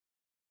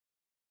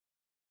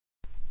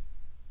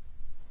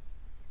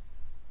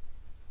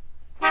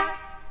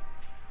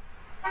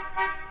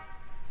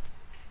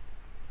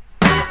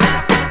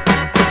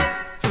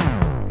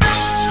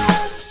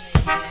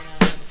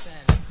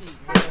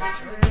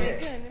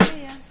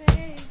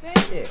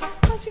Yeah. Why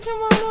don't you come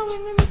on over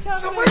and let me talk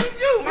So to what you? you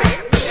do, man?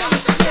 Let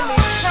me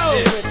troll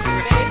with you,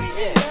 baby.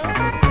 You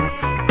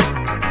know.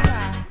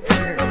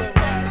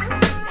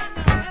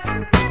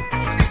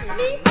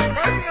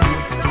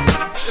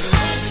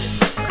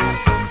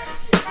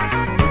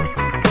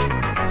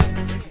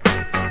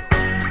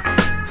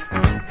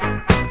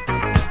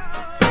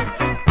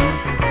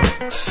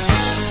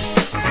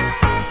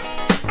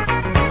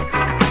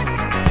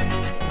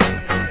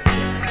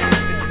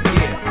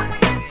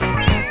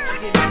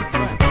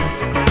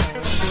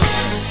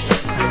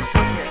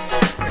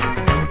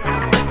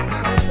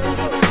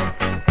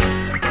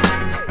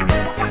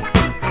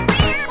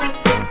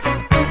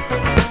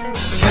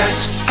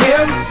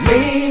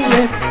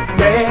 Leaning,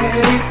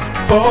 ready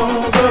for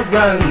the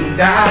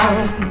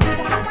rundown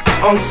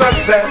on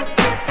Sunset.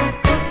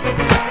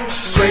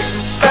 Quick,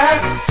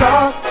 fast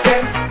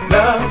talking,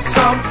 love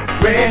song,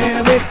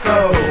 where we go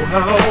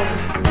home.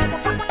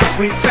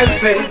 Sweet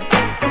sensei,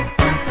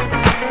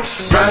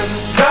 run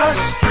the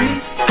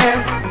streets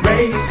and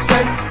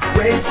racing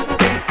with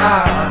the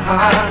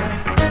eyes,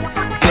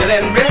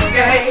 feeling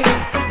risque.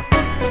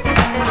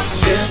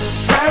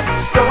 Different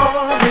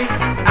story,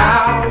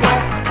 hour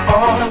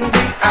on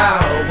the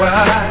hour,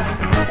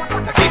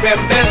 keep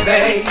him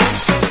busy.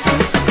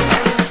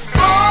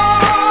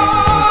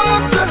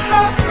 Born to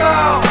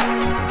hustle,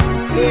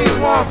 he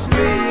wants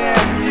me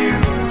and you.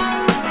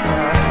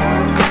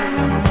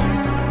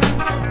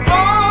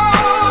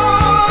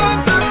 Born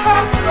to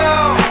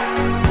hustle,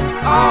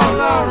 all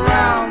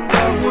around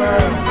the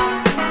world.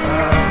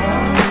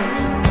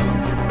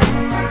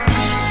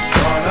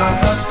 Gonna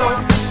hustle,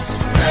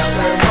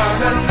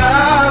 everyone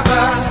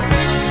another,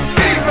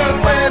 even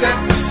when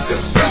it's the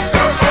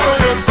sister or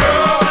your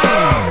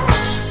brother.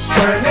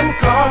 Turning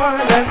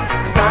corners,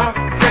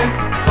 stopping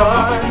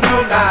for no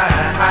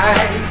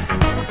lights.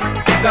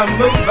 He's a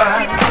mover.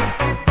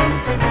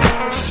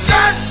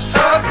 Got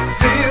a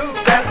deal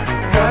that's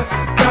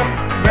custom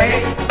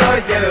made for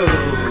you.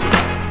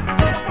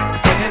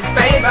 In his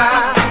favor,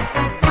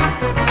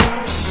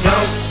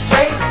 don't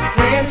wait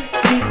when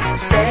he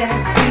says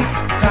he's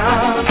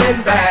coming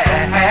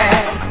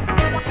back.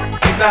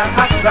 He's a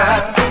hustler.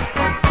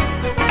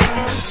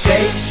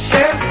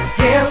 Chasing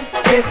him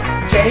is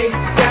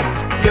chasing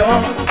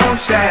your own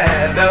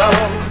shadow,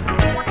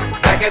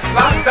 like it's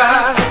lobster.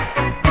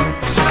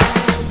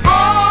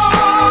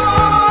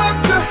 Born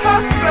to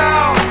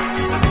hustle,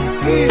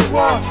 he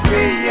wants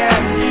me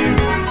and you.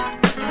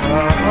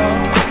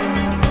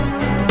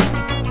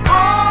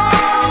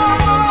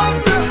 Born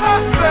to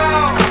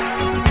hustle,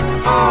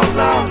 all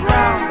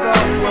around the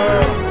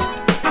world.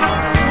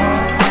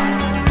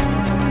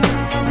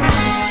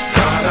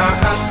 Gonna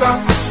hustle,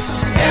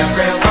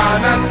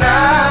 everyone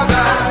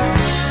another,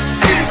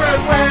 even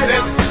when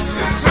it's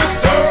the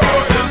sister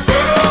or his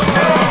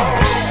brother.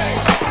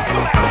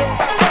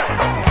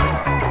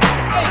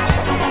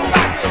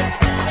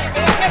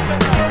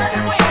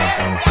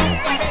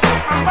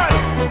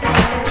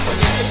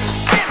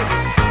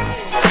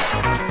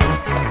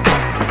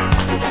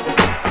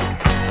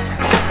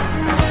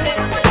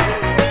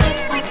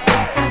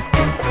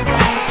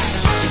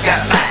 You got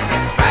a line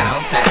that's right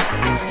on time.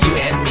 It's you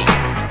and me,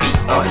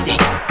 B.O.D.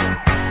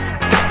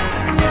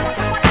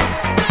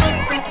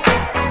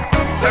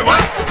 Say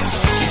what?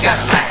 You got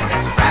a line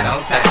that's right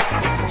on time.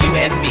 It's you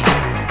and me,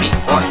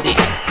 B.O.D.